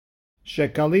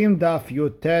Shekalim Daf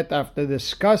Yutet, after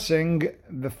discussing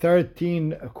the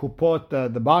 13 kupot,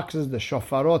 the boxes, the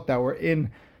shofarot that were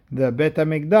in the Beit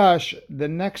HaMikdash, the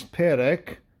next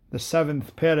perek, the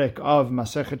 7th perek of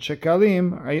Masechet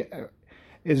Shekalim,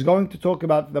 is going to talk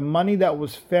about the money that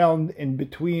was found in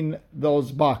between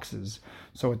those boxes.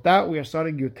 So with that, we are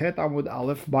starting Yutet Amud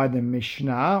Aleph by the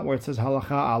Mishnah, where it says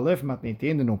Halacha Aleph,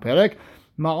 Matnitin, the new perek.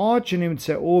 So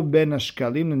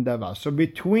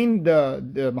between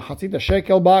the Machatzit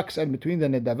shekel box and between the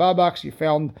Nedava box, you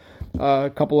found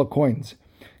a couple of coins.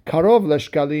 Karov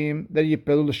l'shkalim, then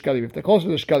yipelu l'shkalim. If they're closer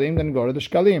to the shkalim, then go to the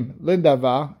shkalim.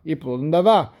 L'Nedava, yipelu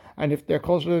l'Nedava. And if they're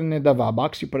closer to the Nedava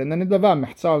box, you put in the Nedava.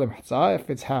 Mehtzah l'mehtzah. If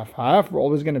it's half-half, we're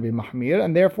always going to be mahmir,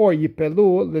 and therefore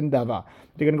yipelu l'Nedava.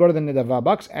 They're going to go to the Nedava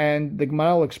box, and the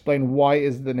Gemara will explain why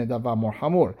is the Nedava more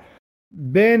hamur.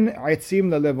 Ben Aitzim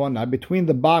LeLevona, between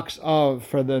the box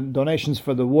for the donations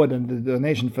for the wood and the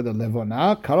donation for the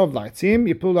Levona, Karov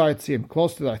Laitzim, Yiplu Laitzim,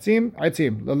 close to Laitzim,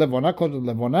 Aitzim, the Levona, close to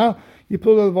the Levona,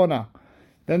 Yiplu Levona.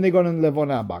 Then they go to the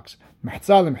Levona box.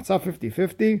 Mehtzah Lemehtzah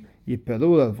 50-50,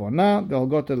 Yipelu Levona, they'll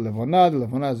go to the Levona. The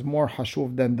Levona is more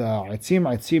hashuv than the Aitzim.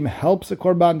 Aitzim helps a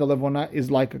korban, the Levona is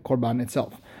like a korban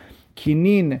itself.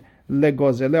 Kinin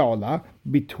Legozele Ola,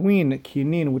 between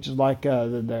kinin, which is like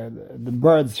the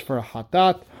birds for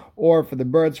hatat, or for the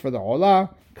birds for the ola,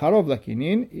 karov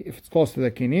lekinin. If it's close to the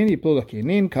kinin, yiplu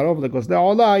lekinin. Karov legozle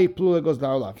ola, yiplu legozle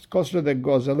ola. If it's closer to the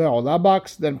gozele ola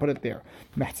box, then put it there.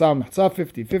 Mehtzah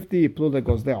 50-50, yiplu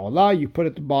legozle ola. You put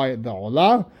it by the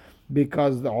ola,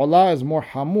 because the ola is more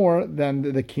hamur than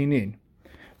the kinin.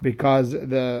 Because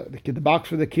the box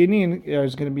for the kinin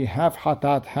is going to be half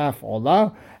hatat, half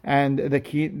ola, and the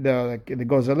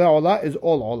gozele ola is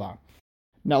all ola.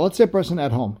 Now let's say a person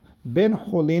at home, ben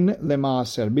hulin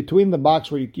lemaaser, between the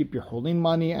box where you keep your hulin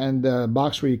money and the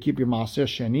box where you keep your maaser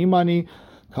sheni money,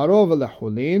 karov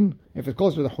lehulin. If it's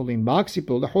close to the hulin box, you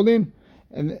pull the hulin,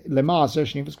 and lemaaser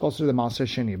sheni. If it's close to the maaser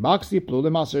sheni box, you pull the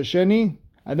maaser sheni.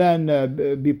 And then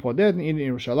be poded in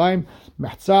Yerushalayim,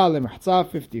 mehtzah lemehtzah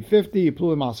 50-50,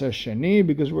 yiplu lemaaser sheni,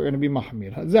 because we're going to be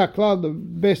mahmir. Zakla, the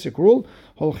basic rule,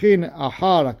 holchin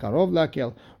ahar karov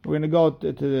lakel. We're going to go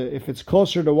to if it's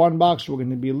closer to one box, we're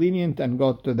going to be lenient and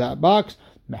go to that box.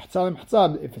 Mehtzah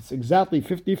lemehtzah, if it's exactly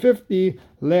 50-50,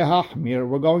 lehahmir,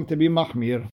 we're going to be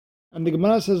mahmir. And the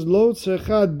Gemara says, lo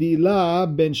tzrecha dila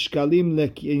ben shkalim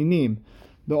lekinim.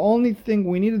 The only thing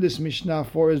we needed this Mishnah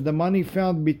for is the money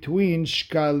found between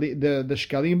the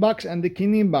Shkalim box and the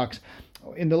Kinim box.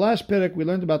 In the last perek, we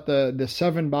learned about the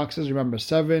 7 boxes. Remember,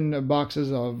 7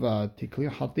 boxes of Tikli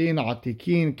Hatin,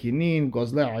 Atikin, Kinin,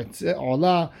 Gozle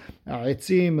Ola,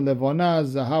 Aitzim, Levona,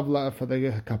 Zahav for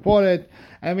the Kaporet.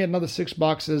 And we had another 6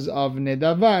 boxes of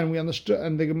Nedava, and we understood,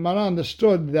 and the Gemara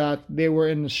understood that they were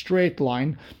in a straight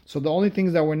line. So the only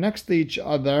things that were next to each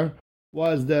other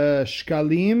was the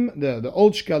shkalim, the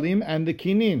old shkalim, and the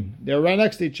kinin. They're right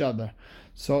next to each other.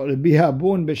 So Rabbi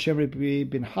Habun b'Shem Rabbi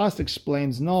Pinchas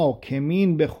explains, no,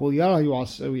 kemin bechulyar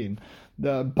yu'asavin.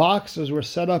 The boxes were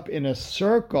set up in a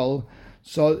circle,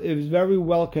 so it very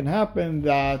well can happen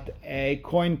that a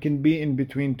coin can be in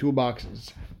between 2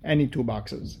 boxes, any 2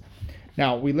 boxes.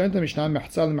 Now, we learned the Mishnah,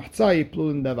 mehtzah l'mehtzah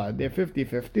yiplu l'nedava. They're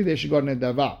 50-50, they should go to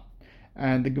nedava.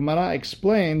 And the Gemara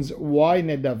explains why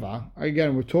Nedava.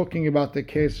 Again, we're talking about the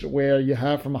case where you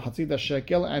have from a Hatzita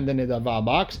Shekel and the Nedava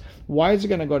box. Why is it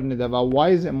going to go to Nedava? Why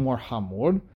is it more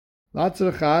Hamur?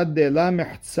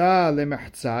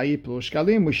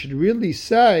 We should really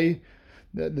say,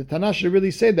 the Tana should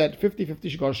really say that 50-50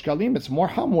 should go to Shkalim. It's more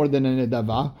Hamur than a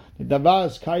Nedava. Nedava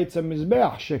is Kaitza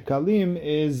Mizbeach. Shekalim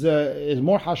is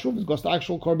more Hashuv. It goes to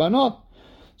actual Korbanot.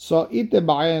 So,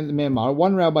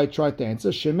 one rabbi tried to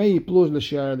answer, could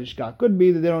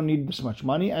be that they don't need this much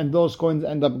money, and those coins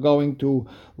end up going to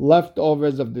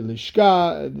leftovers of the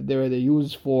lishka. They're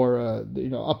used for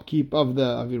upkeep of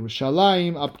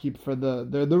Yerushalayim, upkeep for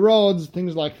the roads,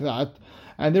 things like that,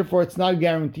 and therefore it's not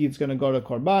guaranteed it's going to go to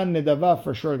korban. Nedava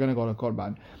for sure going to go to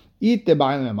korban.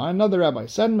 Another rabbi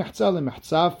said,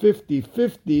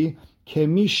 50-50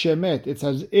 kemi shemet. It's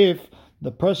as if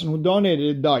the person who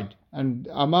donated it died. And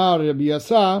Amar Rabbi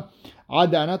Yasa,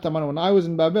 when I was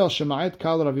in Babel, Shema'et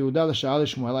Kal Rav Yehuda l'Sha'al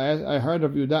Shmuel. I heard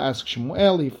Rav Yehuda ask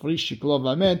Shmuel, Hifrish Shiklo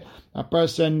v'Amed. A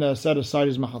person set aside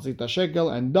his Machatzita Shekel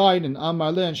and died. And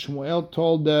Amar Le, and Shmuel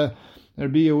told Rabbi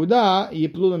Yehuda,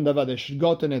 Yiplu l'Nedava, they should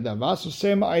go to Nedava. So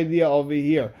same idea over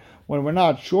here. When we're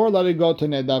not sure, let it go to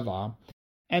Nedava.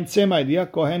 And same idea,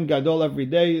 Kohen Gadol every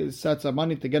day sets up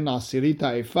money to get an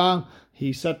Asirita Efa.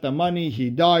 He set the money, he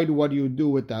died, what do you do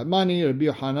with that money? Rabbi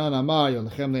Yohanan Amar,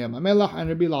 Yolchem Le'yam HaMelach, and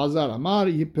Rabbi Lazar Amar,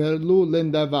 Yiperlu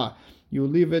Lindava. you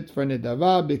leave it for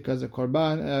nedava because a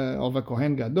korban of a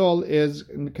kohen gadol is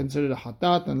considered a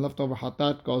hatat, and leftover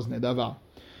hatat goes nedava.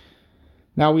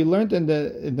 Now we learned in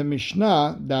the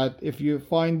Mishnah that if you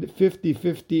find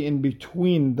 50-50 in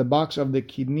between the box of the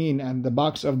kinin and the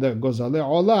box of the gozaleh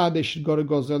olah, they should go to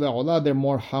gozaleh olah. They're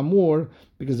more hamur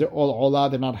because they're all olah.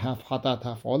 They're not half hatat,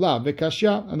 half olah.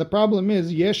 V'kashya. And the problem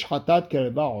is, yesh hatat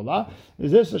kereva olah.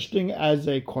 Is there such thing as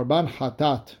a korban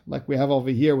hatat like we have over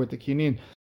here with the kinin,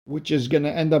 which is going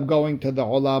to end up going to the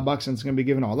olah box and it's going to be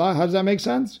given olah? How does that make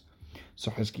sense? So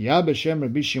Chizkiah b'shem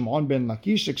Rabbi Shimon ben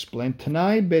Lakish explained,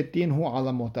 Tanai betin hu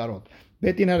ala motarot.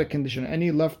 Betin had a condition: any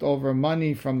leftover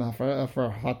money from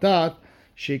for hatat,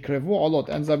 shekrevu olot,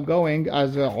 ends up going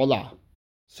as a olah.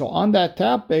 So on that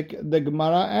topic, the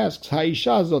Gemara asks,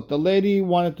 Haisha zot, the lady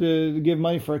wanted to give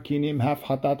money for kinim, half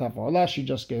hatat, half olah. She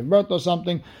just gave birth or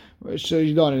something, so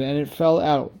she done it, and it fell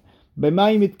out.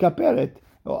 B'may mitkaperet.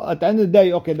 At the end of the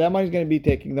day, okay, that money is going to be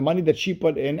taking the money that she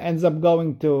put in, ends up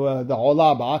going to the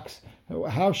olah box.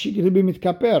 How is she going to be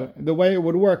mitkaper? The way it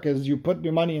would work is you put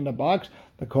your money in the box.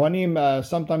 The kohanim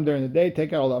sometime during the day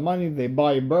take out all that money. They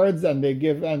buy birds and they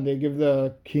give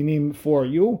the kinim for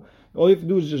you. All you have to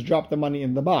do is just drop the money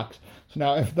in the box. So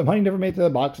now, if the money never made to the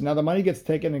box, now the money gets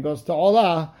taken and goes to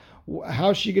olah. How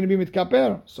is she going to be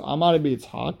mitkaper? So Amar Rabbi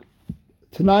Yitzchak,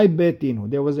 Tanai betin.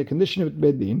 There was a condition with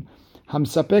bedin.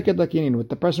 Hamsapek et lakinin, with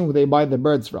the person who they buy the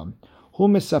birds from. Who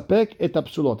misapek et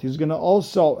apsulot. He's going to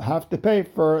also have to pay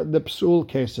for the psul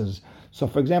cases. So,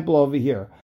 for example, over here,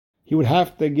 he would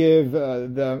have to give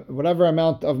the whatever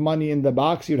amount of money in the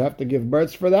box. He would have to give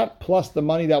birds for that, plus the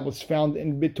money that was found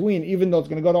in between. Even though it's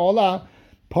going to go to olah,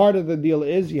 part of the deal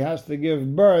is he has to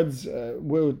give birds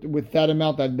with that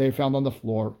amount that they found on the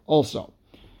floor also.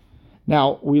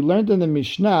 Now, we learned in the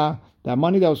Mishnah that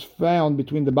money that was found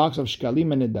between the box of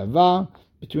shkalim and nedava,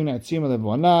 between Atzim and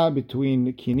Levona,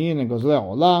 between Kinin and Gozleh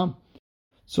Olah.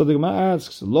 So the Gemara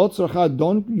asks, Lo tzorcha,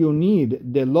 don't you need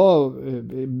the law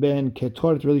ben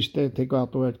ketoret, really take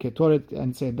out the word ketoret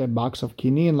and say the box of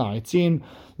Kinin, la Atzim,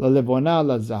 la Levona,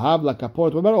 la Zahav, la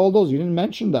Kaport. What about all those? You didn't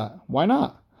mention that. Why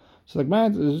not? So the Gemara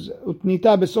is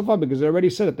utnita besofa, because they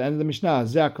already said at the end of the Mishnah,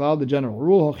 Zeh HaKlal, the general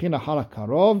rule, hochina hara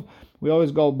karov. We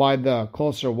always go by the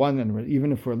closer one, and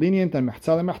even if we're lenient, and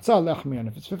mehtzal and mehtzal lechmir. And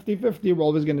if it's 50-50, we're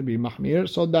always going to be mahmir.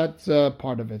 So that's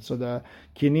part of it. So the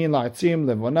kinin, la'atzim,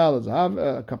 levona,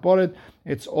 lazahav, kaporet,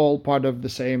 it's all part of the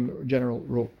same general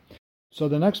rule. So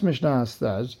the next Mishnah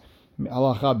says,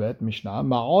 halacha bet Mishnah,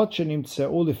 ma'ot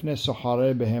shenimtzeu lifnei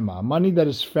sochare behema, money that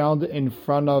is found in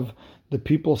front of the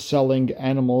people selling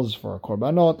animals for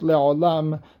korbanot,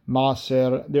 le'olam,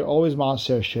 maaser. They're always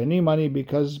maaser sheni money,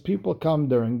 because people come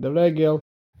during the regel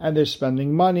and they're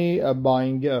spending money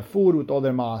buying food with all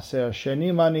their maaser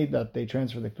sheni money that they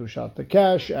transfer the kedusha to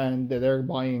cash, and they're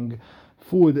buying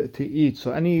food to eat.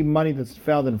 So any money that's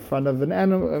found in front of an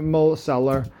animal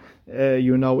seller,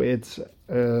 it's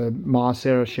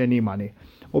maaser sheni money.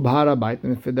 Ubharabait,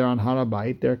 and if they're on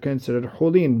Harabait, they're considered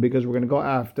hulin, because we're going to go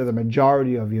after the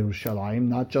majority of Yerushalayim,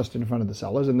 not just in front of the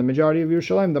sellers. In the majority of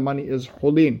Yerushalayim, the money is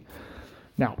hulin.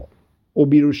 Now,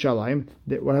 Yerushalayim,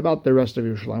 what about the rest of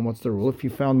Yerushalayim? What's the rule? If you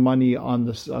found money on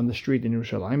the street in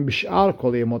Yerushalayim, b'shar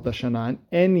kol yemot hashana,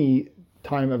 any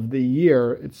time of the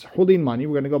year, it's hulin money.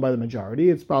 We're going to go by the majority.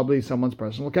 It's probably someone's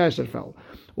personal cash that fell.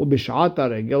 Ubishat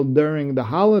regel, during the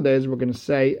holidays, we're going to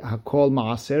say hakol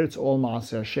maaser. It's all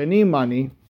maaser sheni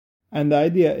money. And the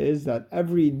idea is that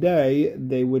every day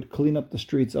they would clean up the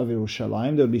streets of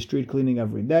Yerushalayim. There would be street cleaning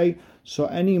every day. So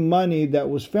any money that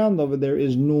was found over there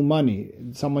is new money.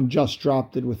 Someone just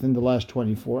dropped it within the last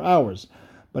 24 hours.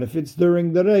 But if it's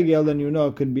during the regel, then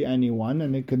it could be anyone,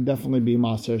 and it could definitely be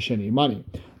Maaser Sheni money.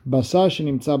 Basar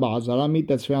shenimtza ba'azara, meat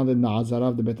that's found in the azara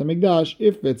of the Beit HaMikdash.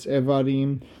 If it's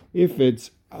evarim, if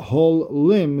it's whole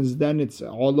limbs, then it's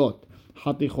olot.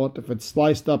 Hatichot, if it's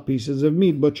sliced up pieces of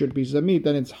meat, butchered pieces of meat,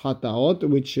 then it's hataot,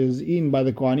 which is eaten by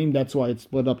the Kohanim. That's why it's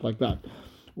split up like that.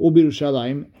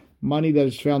 Ubirushalayim, money that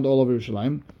is found all over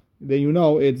Yerushalayim, then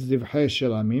it's zivhei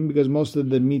shelamim, because most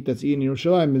of the meat that's eaten in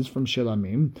Yerushalayim is from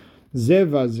shelamim.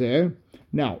 Zevazeh.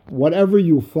 Now, whatever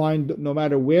you find, no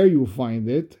matter where you find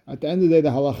it, at the end of the day, the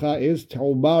halacha is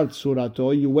ta'ubar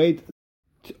tsurato. You wait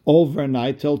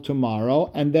overnight till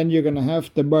tomorrow, and then you're going to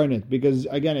have to burn it, because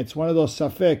again, it's one of those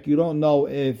safek. You don't know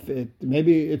if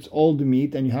maybe it's old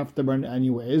meat and you have to burn it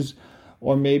anyways,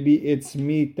 or maybe it's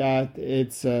meat that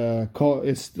it's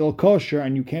still kosher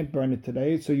and you can't burn it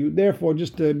today. So you therefore,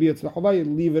 just to be tzvachava, you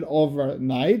leave it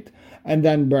overnight and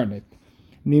then burn it.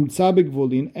 Nimtza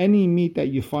b'gvulin, any meat that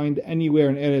you find anywhere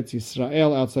in Eretz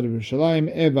Yisrael outside of Yerushalayim,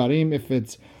 evarim, if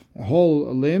it's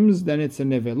whole limbs, then it's a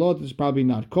nevelot. It's probably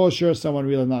not kosher. Someone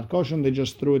really not kosher, and they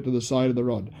just threw it to the side of the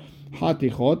road.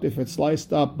 Hatichot, if it's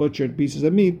sliced up, butchered pieces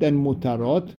of meat, then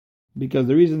mutarot. Because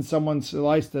the reason someone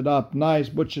sliced it up nice,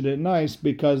 butchered it nice,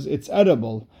 because it's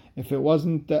edible. If it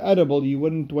wasn't edible, you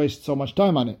wouldn't waste so much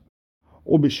time on it.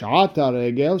 Ubish'ata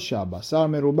regel shabasar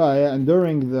merubah, and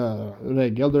during the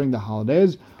regel, during the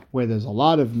holidays, where there's a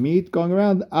lot of meat going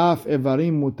around, af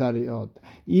evarim mutariot.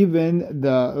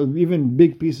 Even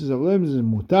big pieces of limbs is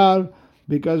mutar,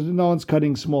 because no one's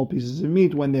cutting small pieces of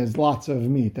meat when there's lots of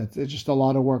meat. It's just a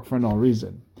lot of work for no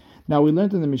reason. Now we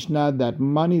learned in the Mishnah that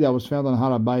money that was found on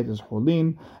Har HaBayit is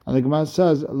Hulin, and the Gemara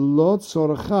says, Lo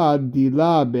tzorcha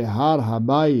dila behar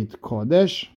habayit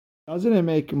kodesh. Doesn't it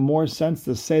make more sense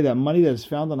to say that money that is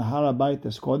found on Har HaBayit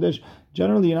is kodesh?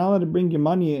 Generally, you're not allowed to bring your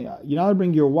money, you're not allowed to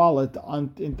bring your wallet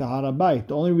into Har HaBayit.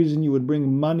 The only reason you would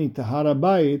bring money to Har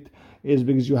HaBayit is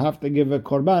because you have to give a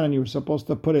korban and you were supposed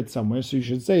to put it somewhere, so you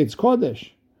should say it's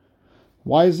kodesh.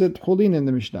 Why is it Hulin in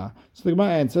the Mishnah? So the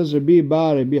Gemara answers, Rabbi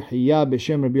Bar Rabbi Hiya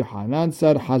B'Shem Rabbi Hanan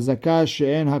said, Hazaka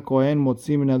she'en hakohen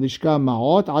motzi min halishka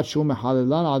ma'ot ad shu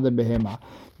mehalelan ad behema.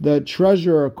 The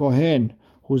treasurer Kohen,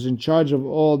 who's in charge of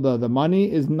all the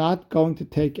money, is not going to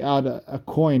take out a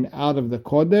coin out of the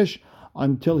Kodesh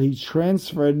until he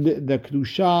transferred the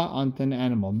Kedusha onto an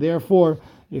animal. Therefore,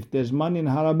 if there's money in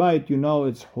Har HaBayit, you know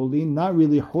it's Hulin. Not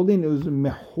really Hulin, it was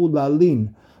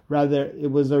Mehulalin. Rather, it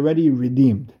was already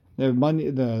redeemed. The money,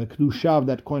 the kedusha of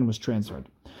that coin was transferred.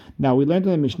 Now we learned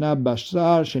in the Mishnah,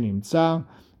 bashar shenimtza,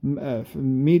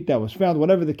 meat that was found,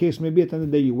 whatever the case may be. At the end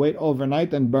of the day, you wait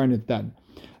overnight and burn it then.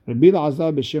 Rabbi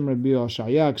Elazar b'shem Rabbi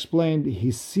Oshaya explained,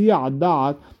 hisiah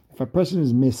da'at. If a person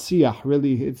is mesiah,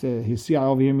 really, it's a hisiah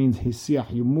over here means hisiah.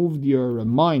 You moved your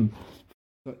mind.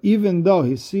 So even though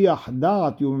hisiah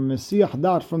da'at, you were mesiah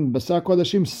da'at from basar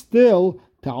kodashim, still.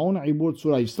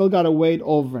 You still got to wait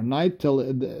overnight till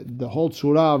the whole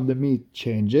tzura of the meat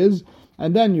changes,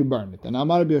 and then you burn it. And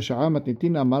Amar B'Yoshaya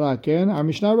Matnitin Amar Haken, our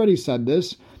Mishnah already said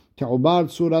this. Te'ubar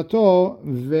tzurato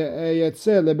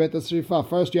ve'yetze lebet asrifa.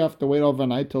 First you have to wait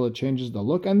overnight till it changes the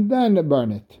look, and then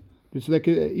burn it. So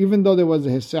even though there was a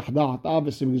hesech da'at,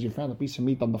 obviously because you found a piece of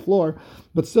meat on the floor,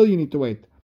 but still you need to wait.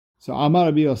 So Amar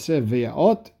Rabbi Yosef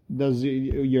ve'yaot, does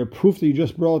your proof that you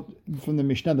just brought from the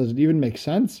Mishnah, does it even make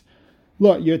sense?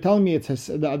 Look, you're telling me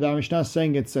the Mishnah is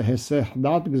saying it's a hesech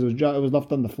da'at because it was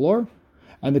left on the floor,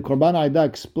 and the Korban Aidah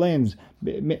explains.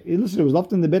 Listen, it was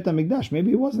left in the Beit HaMikdash.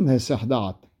 Maybe it wasn't hesech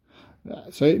da'at.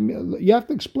 So you have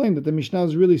to explain that the Mishnah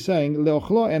is really saying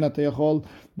leochlo en atayachol,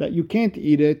 that you can't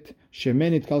eat it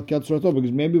shemenit kalkel tzurato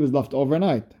because maybe it was left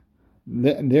overnight.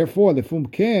 Therefore, the fum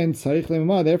ken tzarich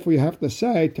lemama. Therefore, you have to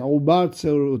say ta'ubar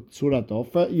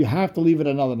tzurato. You have to leave it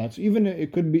another night. So even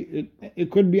it could be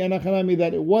anachanami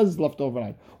that it was left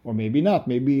overnight, or maybe not.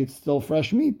 Maybe it's still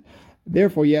fresh meat.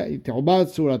 Therefore, ta'ubar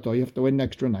tzurato. You have to wait an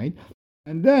extra night,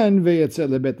 and then ve'yetze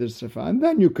lebet esrifa, and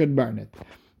then you could burn it.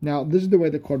 Now, this is the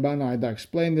way the Korban Aidah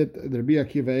explained it. The Rabbi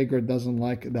Akiva Eger doesn't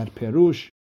like that perush,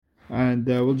 and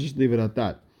we'll just leave it at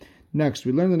that. Next,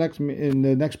 we learn in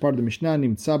the next part of the Mishnah,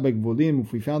 Nimtza Begvulim,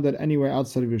 if we found that anywhere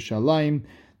outside of Yerushalayim,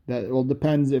 that all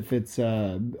depends if it's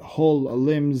whole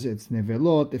limbs, it's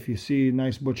nevelot. If you see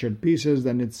nice butchered pieces,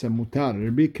 then it's mutar.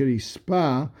 Rabbi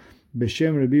Kirispa,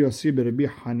 B'Shem Rabbi Yossi Rabbi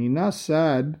Hanina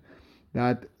said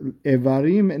that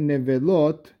evarim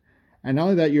nevelot, and not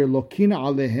only that, you're lokina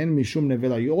alehen mishum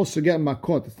nevela, you also get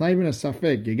makot. It's not even a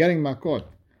safek, you're getting makot.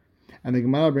 And the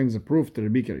Gemara brings a proof to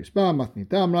Rabbi Kirispa,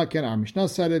 Matnita Amra, Ken, our Mishnah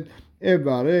said it,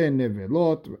 Evare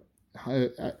nevelot,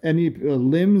 any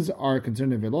limbs are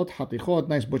considered nevelot, hatichot,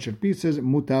 nice butchered pieces,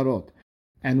 mutarot.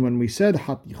 And when we said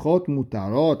hatichot,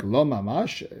 mutarot, lo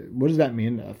mamash, what does that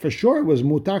mean? For sure it was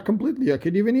mutar completely, I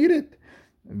could even eat it.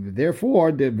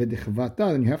 Therefore,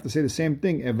 then you have to say the same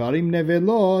thing, Evarim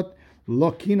nevelot,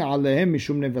 lokin alehem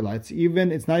mishum nevela.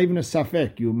 It's not even a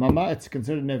safek. It's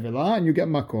considered nevela, and you get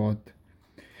makot.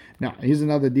 Now, here's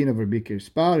another din of Rabbi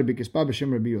Kirispa. Rabbi Kirispa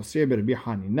b'shem Rabbi Yosef Rabbi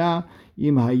Hanina.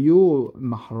 Im hayu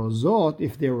mahrozot,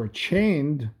 if they were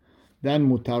chained, then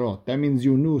mutarot. That means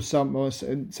you knew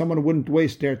someone wouldn't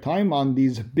waste their time on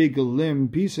these big limb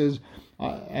pieces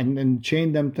and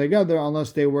chain them together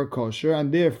unless they were kosher.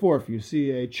 And therefore, if you see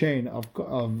a chain of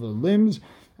limbs,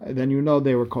 then you know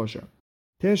they were kosher.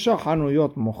 9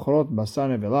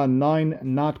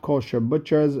 not kosher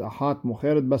butchers, אחת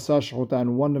מוכרת בשר שחוטה,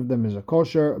 and one of them is a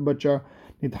kosher butcher.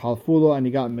 נתחלפו לו, and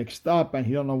he got mixed up, and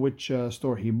he don't know which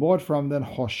store he bought from. Then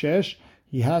חושש,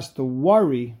 he has to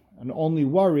worry, and only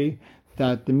worry,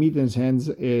 that the meat in his hands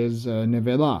is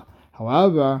nevela.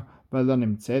 However,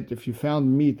 if you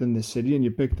found meat in the city and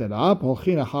you picked it up, we're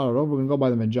going to go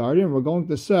by the majority, and we're going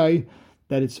to say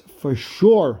that it's for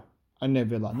sure a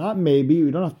nevela. Not maybe, you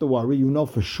don't have to worry, you know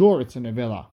for sure it's a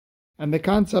nevela. And the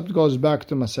concept goes back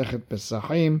to Masechet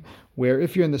Pesachim, where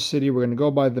if you're in the city, we're going to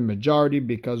go by the majority,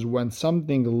 because when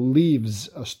something leaves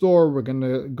a store, we're going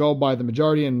to go by the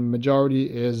majority, and the majority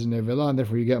is nevela, and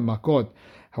therefore you get makot.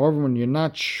 However, when you're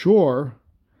not sure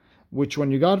which one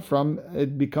you got from,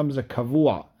 it becomes a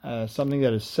kavua, something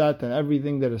that is set, and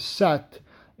everything that is set,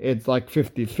 it's like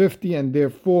 50-50, and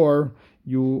therefore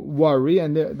you worry,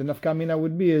 and the nafkamina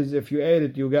would be is if you ate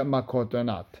it, you get makot or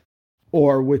not.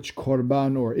 Or which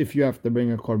korban, or if you have to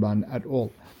bring a korban at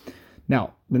all.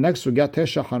 Now, the next we got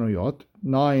Tesha Hanuyot,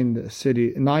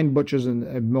 9 butchers in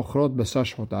Mochrot Basar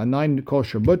Shchota, 9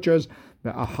 kosher butchers,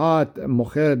 Ahat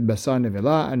Mocheret Basar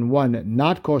Nevela, and 1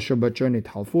 not kosher butcher,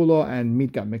 Nithalfulo, and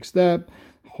meat got mixed up.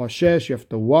 Hoshesh, you have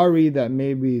to worry that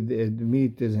maybe the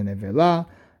meat is in Nevela,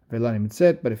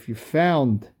 but if you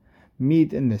found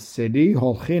meat in the city,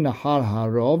 holchin ahar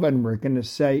harov, and we're going to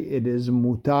say it is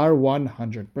mutar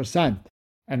 100%.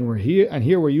 And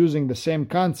here we're using the same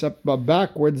concept, but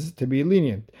backwards to be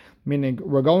lenient. Meaning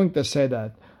we're going to say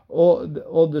that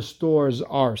all the stores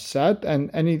are set,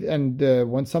 and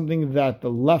when something that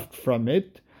left from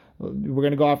it, we're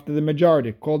going to go after the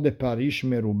majority. Called the parish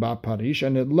meruba parish,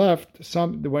 and it left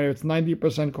some where it's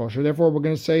 90% kosher. Therefore, we're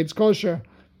going to say it's kosher.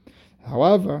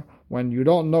 However, when you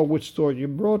don't know which store you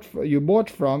bought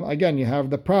from, again, you have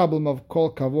the problem of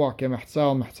kol kavua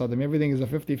kemehtzal mehtzadim. Everything is a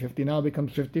 50-50, now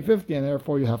becomes 50-50, and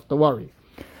therefore you have to worry.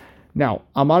 Now,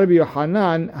 Amar Rabbi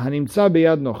Yochanan, hanimtza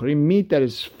beyad nochrim, meat that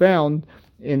is found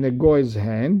in the goy's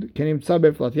hand, kenimtza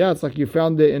beflatya, it's like you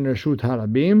found it in Reshut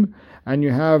Harabim, and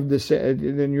you have this,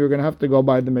 then you're going to have to go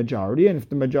by the majority, and if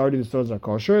the majority of the stores are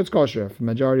kosher, it's kosher. If the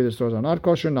majority of the stores are not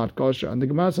kosher, not kosher. And the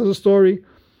Gemara says a story.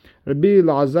 Rabbi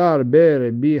Elazar be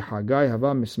Rabbi Haggai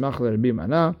hava mismach Rabbi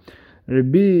Mana.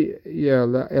 Rabbi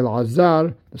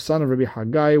Elazar, the son of Rabbi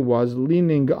Haggai, was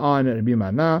leaning on Rabbi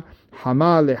Mana.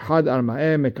 Hama lehad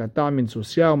arma'eh mekata min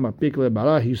susya u'mapik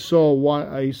lebara. He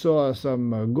saw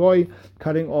some goy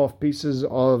cutting off pieces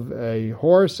of a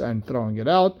horse and throwing it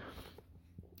out.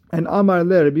 And Amar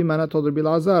le, Rabbi Mana told Rabbi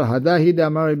Elazar, Hadahi da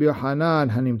Amar Rabbi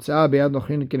Yochanan, Hanimtza beyad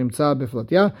nochin kenimtza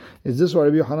beflatya. Is this what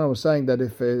Rabbi Yochanan was saying, that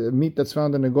if meat that's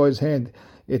found in a goy's hand,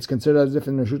 it's considered as if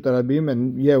in Reshut Harabim,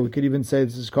 and we could even say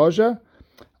this is kosher?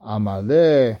 Amar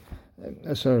le,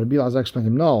 so Rabbi Elazar explained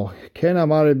to him, no. Ken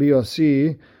Amar Rabbi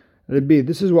Yossi, Rabbi,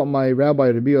 this is what my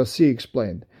rabbi Rabbi Yossi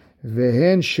explained.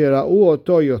 Vehen shera'u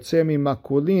oto yotze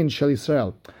mimakulin shel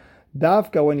Yisrael.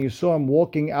 Dafka, when you saw him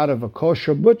walking out of a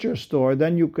kosher butcher store,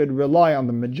 then you could rely on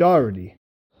the majority.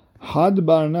 Had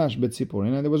barnash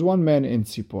betziporin, and there was one man in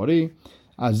Tzipori,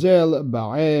 Azel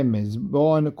ba'e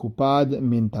mezbon kupad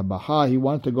min tabaha. He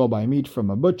wanted to go buy meat from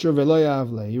a butcher, velo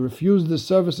yavle. He refused the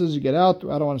services. You get out,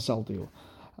 I don't want to sell to you.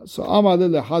 So Amar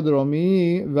lehad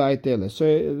romi va'itele. So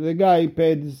the guy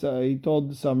paid. He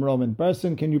told some Roman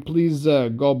person, "Can you please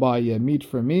go buy meat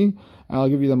for me, and I'll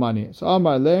give you the money." So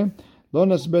Amar le. So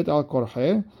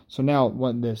now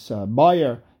when this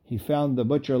buyer, he found the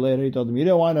butcher later, he told him, you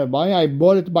don't want to buy, I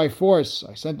bought it by force.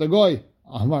 I sent the goy.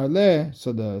 Amar le.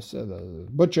 So the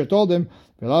butcher told him,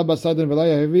 you don't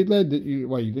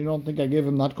think I gave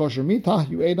him not kosher meat? Huh?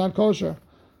 You ate not kosher.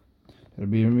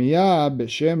 Rabbi Yirmiyah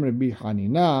b'shem Rabbi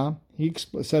Hanina, he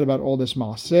said about all this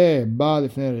maaseh ba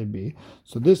lifnei Rabbi.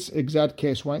 So this exact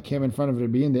case came in front of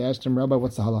Rabbi, and they asked him, Rabbi,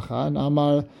 what's the halacha? And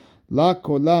Amar La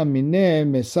kola mine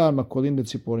mesar makolin de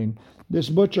tziporin. This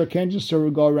butcher can't just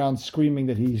go around screaming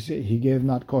that he gave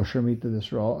not kosher meat to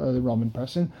this the Roman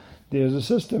person. There's a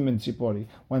system in Tzipori.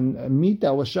 When meat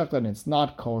that was shechted and it's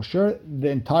not kosher, the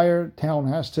entire town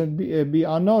has to be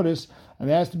on notice, and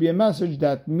there has to be a message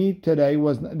that meat today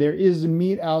there is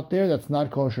meat out there that's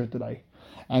not kosher today.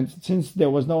 And since there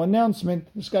was no announcement,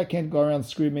 this guy can't go around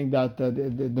screaming that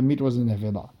the meat was in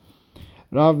nevela.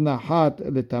 Rav Nahat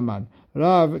letaman.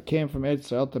 Rav came from Eretz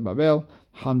Yisrael to Babel.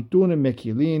 Hamtun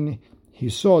mekilin. He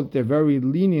saw that they're very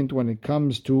lenient when it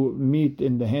comes to meat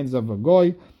in the hands of a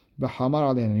goy.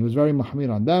 B'hamar alein. He was very mahmir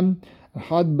on them.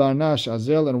 Had barnash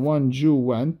azel, and one Jew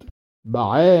went.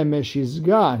 Ba'eh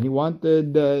meshizga. He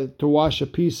wanted to wash a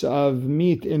piece of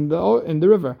meat in the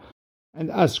river. And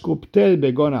Askuptel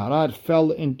begon arad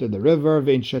fell into the river,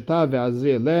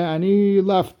 and he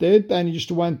left it, and he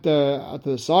just went to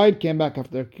the side, came back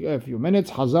after a few minutes,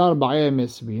 Hazar ba'e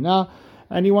misvina,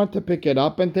 and he went to pick it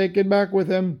up and take it back with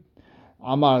him.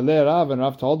 Amar le Rav, and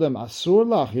Rav told him, Asur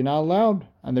lach, you're not allowed.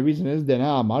 And the reason is,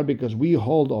 Dena Amar, because we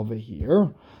hold over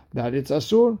here that it's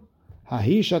Asur.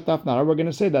 Hahi shatafna, we're going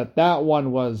to say that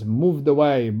one was moved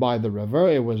away by the river,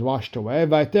 it was washed away,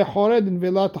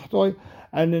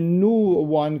 and a new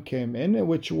one came in,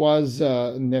 which was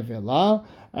nevela,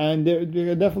 and there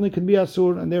definitely could be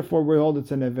asur, and therefore we hold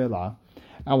it's a nevela.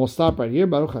 And we'll stop right here.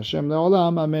 Baruch Hashem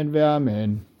le'olam. Amen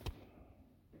ve'amen.